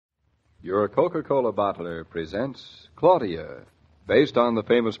Your Coca-Cola bottler presents Claudia, based on the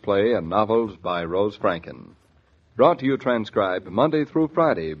famous play and novels by Rose Franken. Brought to you transcribed Monday through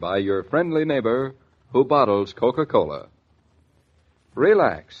Friday by your friendly neighbor who bottles Coca-Cola.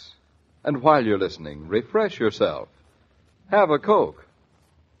 Relax, and while you're listening, refresh yourself. Have a Coke.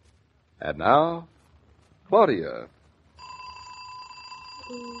 And now, Claudia.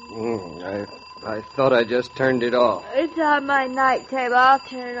 I thought I just turned it off. It's on my night table. I'll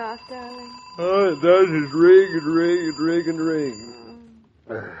turn it off, darling. Oh, it does is ring and ring and ring and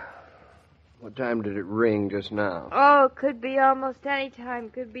ring. What time did it ring just now? Oh, it could be almost any time.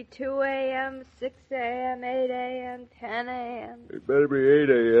 Could be 2 a.m., 6 a.m., 8 a.m., 10 a.m. It better be 8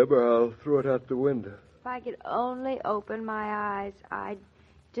 a.m. or I'll throw it out the window. If I could only open my eyes,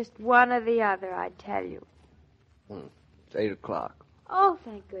 just one or the other, I'd tell you. It's 8 o'clock. Oh,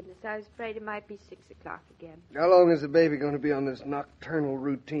 thank goodness. I was afraid it might be 6 o'clock again. How long is the baby going to be on this nocturnal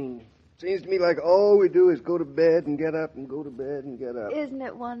routine? Seems to me like all we do is go to bed and get up and go to bed and get up. Isn't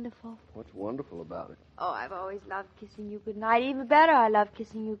it wonderful? What's wonderful about it? Oh, I've always loved kissing you good night. Even better, I love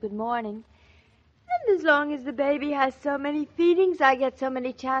kissing you good morning. And as long as the baby has so many feedings, I get so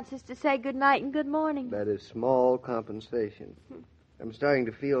many chances to say good night and good morning. That is small compensation. I'm starting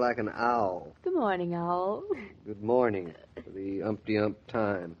to feel like an owl. Good morning, Owl. Good morning for the umpty-ump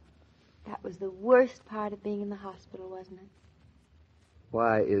time. That was the worst part of being in the hospital, wasn't it?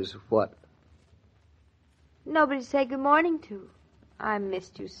 Why is what? Nobody to say good morning to. I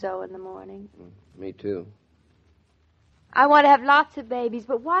missed you so in the morning. Me too. I want to have lots of babies,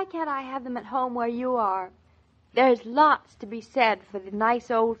 but why can't I have them at home where you are? There's lots to be said for the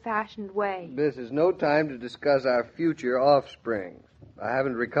nice old-fashioned way. This is no time to discuss our future offspring. I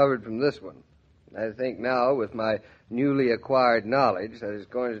haven't recovered from this one. I think now, with my newly acquired knowledge, that it's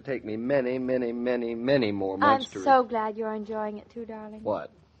going to take me many, many, many, many more months I'm so glad you're enjoying it too, darling.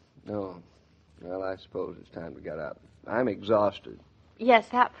 What? No. Well, I suppose it's time to get up. I'm exhausted. Yes,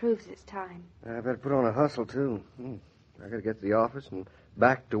 that proves it's time. I better put on a hustle, too. I gotta get to the office and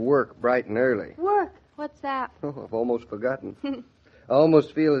back to work bright and early. Work? What's that? Oh, I've almost forgotten. I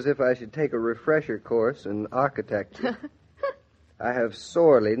almost feel as if I should take a refresher course in architecture. I have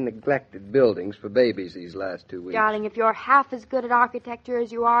sorely neglected buildings for babies these last 2 weeks. Darling, if you're half as good at architecture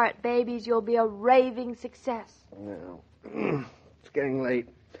as you are at babies, you'll be a raving success. Well, it's getting late.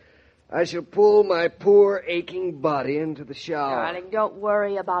 I shall pull my poor, aching body into the shower. Darling, don't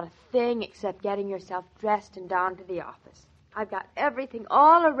worry about a thing except getting yourself dressed and down to the office. I've got everything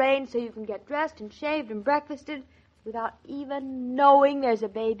all arranged so you can get dressed and shaved and breakfasted without even knowing there's a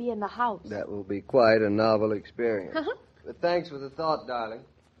baby in the house. That will be quite a novel experience. But thanks for the thought, darling.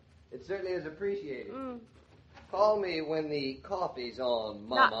 It certainly is appreciated. Call me when the coffee's on,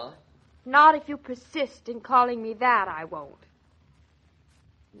 Mama. Not if you persist in calling me that, I won't.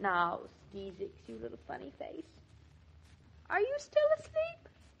 Now, Skeezix, you little funny face. Are you still asleep?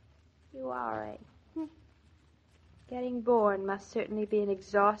 You are, eh? Getting born must certainly be an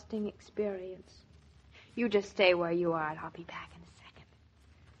exhausting experience. You just stay where you are and I'll be back in a second.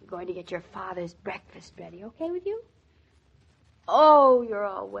 I'm going to get your father's breakfast ready, okay with you? Oh, you're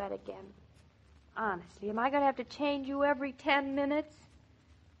all wet again. Honestly, am I going to have to change you every 10 minutes?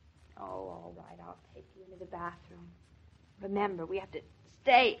 Oh, all right, I'll take you into the bathroom. Remember, we have to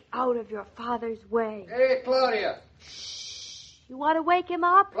stay out of your father's way. Hey, Claudia. Shh. You want to wake him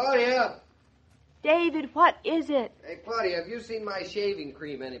up? Claudia. David, what is it? Hey, Claudia, have you seen my shaving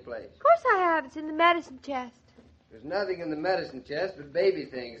cream anyplace? Of course I have. It's in the medicine chest. There's nothing in the medicine chest but baby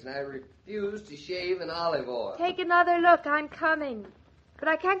things, and I refuse to shave in olive oil. Take another look. I'm coming. But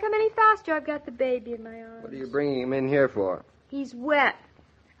I can't come any faster. I've got the baby in my arms. What are you bringing him in here for? He's wet.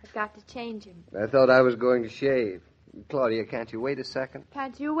 I've got to change him. I thought I was going to shave. Claudia, can't you wait a second?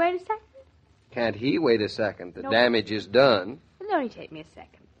 Can't you wait a second? Can't he wait a second? The No. damage is done. It'll only take me a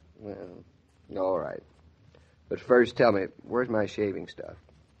second. Well, all right. But first tell me, where's my shaving stuff?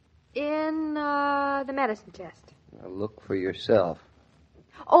 In the medicine chest. Now look for yourself.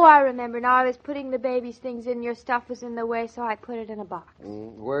 Oh, I remember now. I was putting the baby's things in. Your stuff was in the way, so I put it in a box.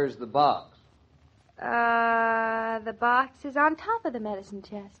 Where's the box? The box is on top of the medicine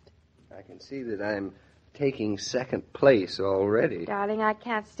chest. I can see that I'm taking second place already. Darling, I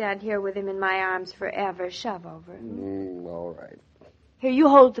can't stand here with him in my arms forever. Shove over. All right. Here, you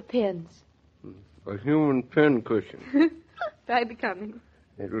hold the pins. A human pin cushion. Very becoming.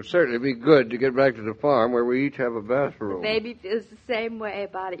 It would certainly be good to get back to the farm where we each have a bathroom. The baby feels the same way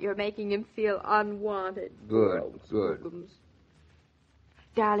about it. You're making him feel unwanted. Good, good.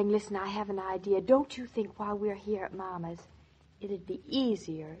 Darling, listen, I have an idea. Don't you think while we're here at Mama's, it'd be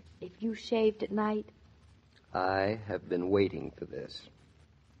easier if you shaved at night? I have been waiting for this.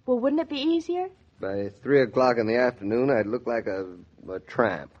 Well, wouldn't it be easier? By 3 o'clock in the afternoon, I'd look like a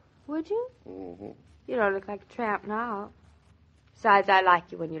tramp. Would you? Mm-hmm. You don't look like a tramp now. Besides, I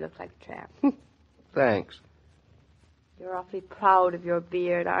like you when you look like a tramp. Thanks. You're awfully proud of your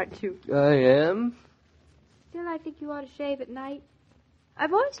beard, aren't you? I am. Still, I think you ought to shave at night.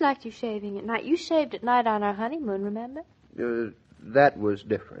 I've always liked you shaving at night. You shaved at night on our honeymoon, remember? That was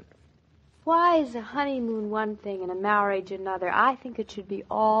different. Why is a honeymoon one thing and a marriage another? I think it should be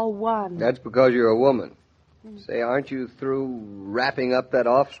all one. That's because you're a woman. Say, aren't you through wrapping up that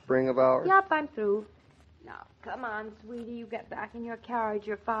offspring of ours? Yep, I'm through. Now, come on, sweetie. You get back in your carriage.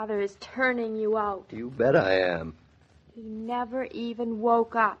 Your father is turning you out. You bet I am. He never even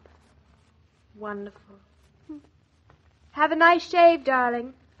woke up. Wonderful. Have a nice shave,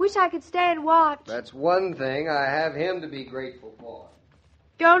 darling. Wish I could stay and watch. That's one thing I have him to be grateful for.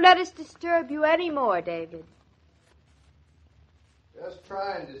 Don't let us disturb you any more, David. Just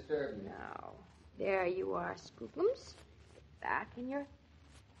try and disturb me. Now, there you are, Spookums. Back in your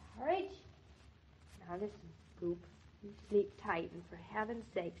carriage. Now listen, Scoop. You sleep tight, and for heaven's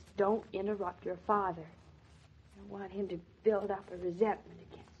sakes, don't interrupt your father. I don't want him to build up a resentment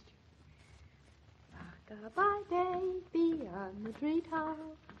against you. Rock-a-bye, baby, on the treetop.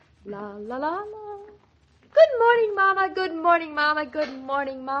 La, la, la, la. Good morning, Mama. Good morning, Mama. Good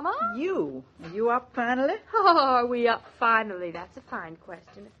morning, Mama. You? Are you up finally? Oh, are we up finally? That's a fine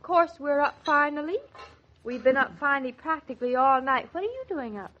question. Of course we're up finally. We've been up finally practically all night. What are you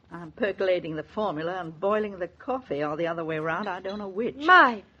doing up? I'm percolating the formula and boiling the coffee, or the other way around. I don't know which.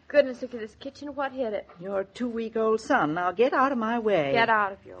 My goodness, look at this kitchen. What hit it? Your 2-week-old son. Now get out of my way. Get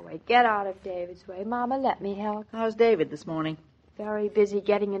out of your way. Get out of David's way. Mama, let me help. How's David this morning? Very busy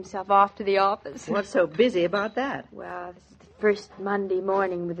getting himself off to the office. What's so busy about that? Well, this is the first Monday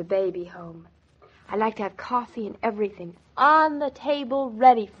morning with the baby home. I like to have coffee and everything on the table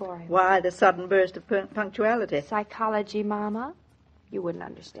ready for him. Why the sudden burst of punctuality? Psychology, Mama. You wouldn't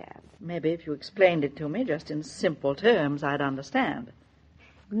understand. Maybe if you explained it to me just in simple terms, I'd understand.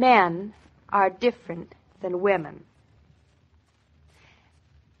 Men are different than women.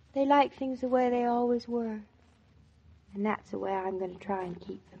 They like things the way they always were. And that's the way I'm going to try and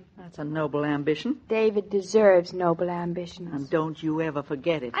keep them. That's a noble ambition. David deserves noble ambitions. And don't you ever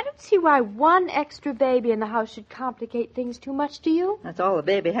forget it. I don't see why one extra baby in the house should complicate things too much, do you? That's all the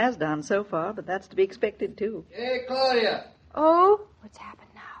baby has done so far, but that's to be expected, too. Hey, Claudia. Oh? What's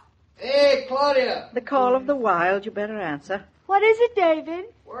happened now? Hey, Claudia. The call of the wild, you better answer. What is it, David?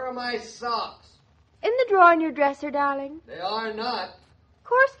 Where are my socks? In the drawer in your dresser, darling. They are not. Of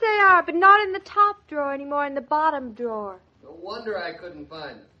course they are, but not in the top drawer anymore, in the bottom drawer. No wonder I couldn't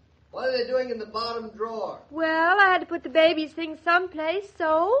find them. What are they doing in the bottom drawer? Well, I had to put the baby's things someplace,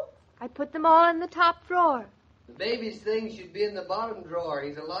 so I put them all in the top drawer. The baby's things should be in the bottom drawer.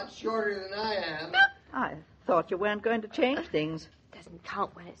 He's a lot shorter than I am. I thought you weren't going to change things. Doesn't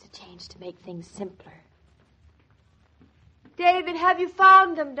count when it's a change to make things simpler. David, have you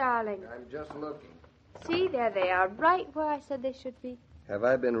found them, darling? I'm just looking. See, there they are, right where I said they should be. Have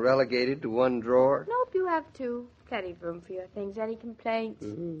I been relegated to one drawer? Nope, you have two. Plenty of room for your things. Any complaints?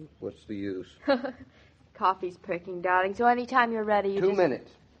 What's the use? Coffee's perking, darling, so anytime you're ready, you 2 minutes.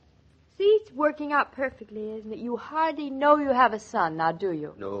 See, it's working out perfectly, isn't it? You hardly know you have a son, now do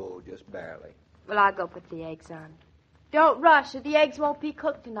you? No, just barely. Well, I'll go put the eggs on. Don't rush, or the eggs won't be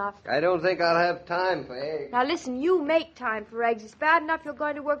cooked enough. I don't think I'll have time for eggs. Now, listen, you make time for eggs. It's bad enough you're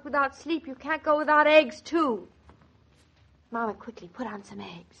going to work without sleep. You can't go without eggs, too. Mama, quickly, put on some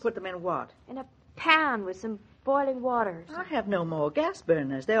eggs. Put them in what? In a pan with some boiling water. I have no more gas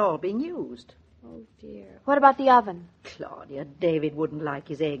burners. They're all being used. Oh, dear. What about the oven? Claudia, David wouldn't like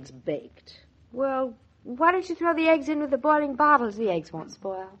his eggs baked. Well, why don't you throw the eggs in with the boiling bottles? The eggs won't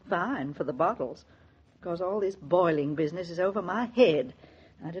spoil. Fine for the bottles. Because all this boiling business is over my head.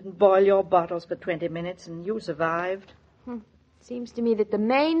 I didn't boil your bottles for 20 minutes and you survived. Seems to me that the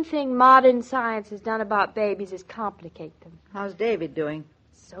main thing modern science has done about babies is complicate them. How's David doing?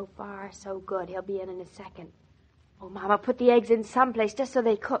 So far, so good. He'll be in a second. Oh, Mama, put the eggs in someplace just so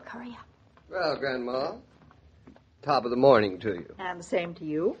they cook. Hurry up. Well, Grandma, top of the morning to you. And the same to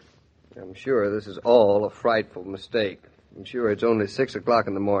you. I'm sure this is all a frightful mistake. I'm sure it's only 6 o'clock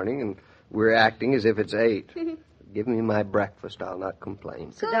in the morning, and we're acting as if it's 8. Give me my breakfast. I'll not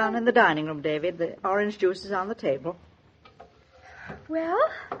complain. Sit down in the dining room, David. The orange juice is on the table. Well,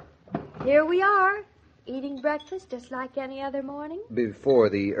 here we are, eating breakfast just like any other morning. Before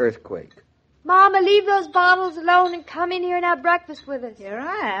the earthquake. Mama, leave those bottles alone and come in here and have breakfast with us. Here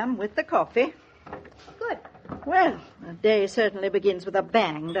I am with the coffee. Good. Well, a day certainly begins with a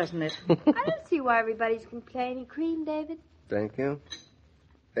bang, doesn't it? I don't see why everybody's complaining. Cream, David? Thank you.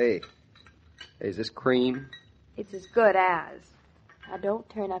 Hey, is this cream? It's as good as. Now, don't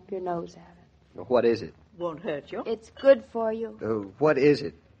turn up your nose at it. What is it? Won't hurt you. It's good for you. What is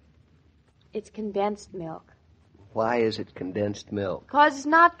it? It's condensed milk. Why is it condensed milk? 'Cause it's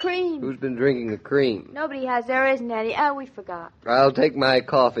not cream. Who's been drinking the cream? Nobody has. There isn't any. Oh, we forgot. I'll take my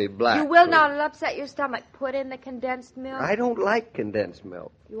coffee black. You will please. not. It'll upset your stomach. Put in the condensed milk. I don't like condensed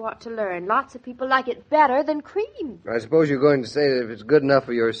milk. You ought to learn. Lots of people like it better than cream. I suppose you're going to say that if it's good enough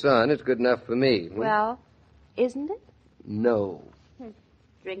for your son, it's good enough for me. Well, isn't it? No.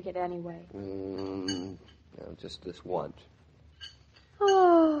 Drink it anyway. No, just this once.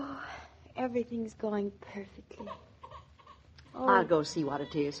 Oh, everything's going perfectly. Oh. I'll go see what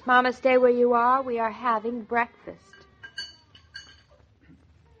it is. Mama, stay where you are. We are having breakfast.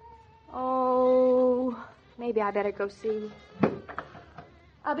 Oh, maybe I better go see.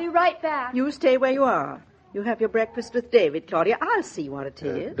 I'll be right back. You stay where you are. You have your breakfast with David, Claudia. I'll see what it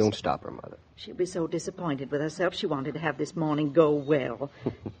is. Don't stop her, Mother. She'll be so disappointed with herself. She wanted to have this morning go well.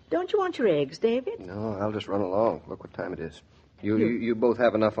 Don't you want your eggs, David? No, I'll just run along. Look what time it is. You both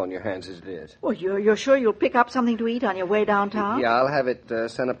have enough on your hands as it is. Well, you're sure you'll pick up something to eat on your way downtown? Yeah, I'll have it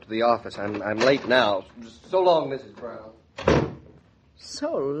sent up to the office. I'm late now. So long, Mrs. Brown.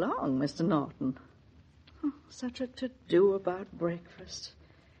 So long, Mr. Norton. Oh, such a to-do about breakfast.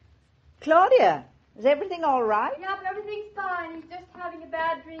 Claudia, is everything all right? Yep, everything's fine. He's just having a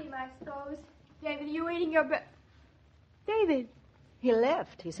bad dream, I suppose. David, are you eating your David? He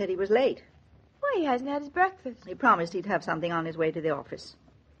left. He said he was late. Why, he hasn't had his breakfast. He promised he'd have something on his way to the office.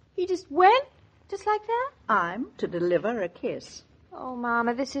 He just went? Just like that? I'm to deliver a kiss. Oh,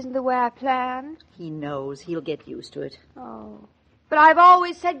 Mama, this isn't the way I planned. He knows. He'll get used to it. Oh. But I've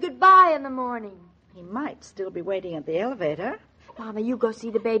always said goodbye in the morning. He might still be waiting at the elevator. Mama, you go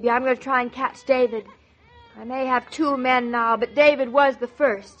see the baby. I'm going to try and catch David. I may have two men now, but David was the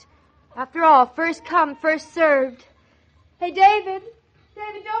first. After all, first come, first served. Hey, David.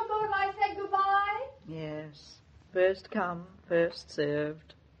 David, don't go till I say goodbye. Yes. First come, first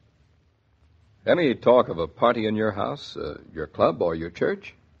served. Any talk of a party in your house, your club, or your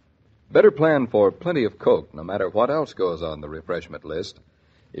church? Better plan for plenty of Coke, no matter what else goes on the refreshment list.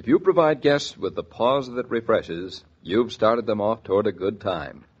 If you provide guests with the pause that refreshes, you've started them off toward a good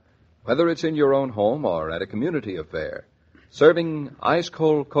time. Whether it's in your own home or at a community affair, serving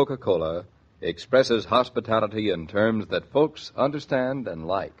ice-cold Coca-Cola expresses hospitality in terms that folks understand and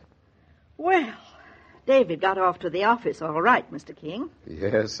like. Well, David got off to the office all right, Mr. King.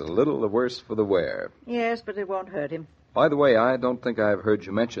 Yes, a little the worse for the wear. Yes, but it won't hurt him. By the way, I don't think I've heard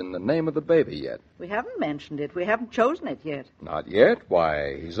you mention the name of the baby yet. We haven't mentioned it. We haven't chosen it yet. Not yet?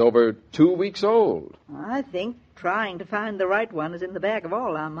 Why, he's over 2 weeks old. I think trying to find the right one is in the back of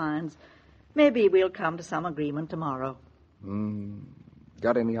all our minds. Maybe we'll come to some agreement tomorrow.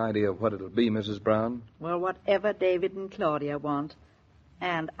 Got any idea of what it'll be, Mrs. Brown? Well, whatever David and Claudia want.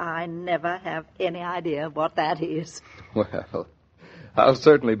 And I never have any idea what that is. Well, I'll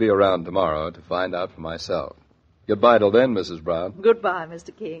certainly be around tomorrow to find out for myself. Goodbye till then, Mrs. Brown. Goodbye,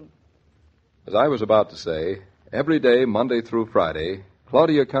 Mr. King. As I was about to say, every day, Monday through Friday,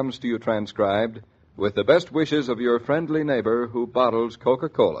 Claudia comes to you transcribed with the best wishes of your friendly neighbor who bottles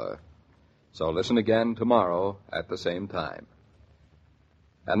Coca-Cola. So listen again tomorrow at the same time.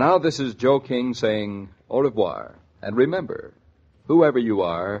 And now this is Joe King saying au revoir. And remember, whoever you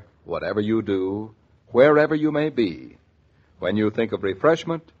are, whatever you do, wherever you may be, when you think of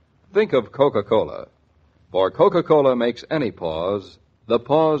refreshment, think of Coca-Cola. For Coca-Cola makes any pause the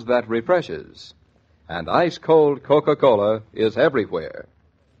pause that refreshes. And ice-cold Coca-Cola is everywhere.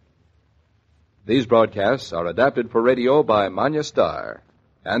 These broadcasts are adapted for radio by Manya Starr,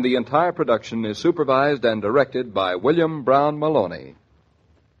 and the entire production is supervised and directed by William Brown Maloney.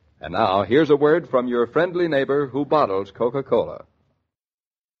 And now, here's a word from your friendly neighbor who bottles Coca-Cola.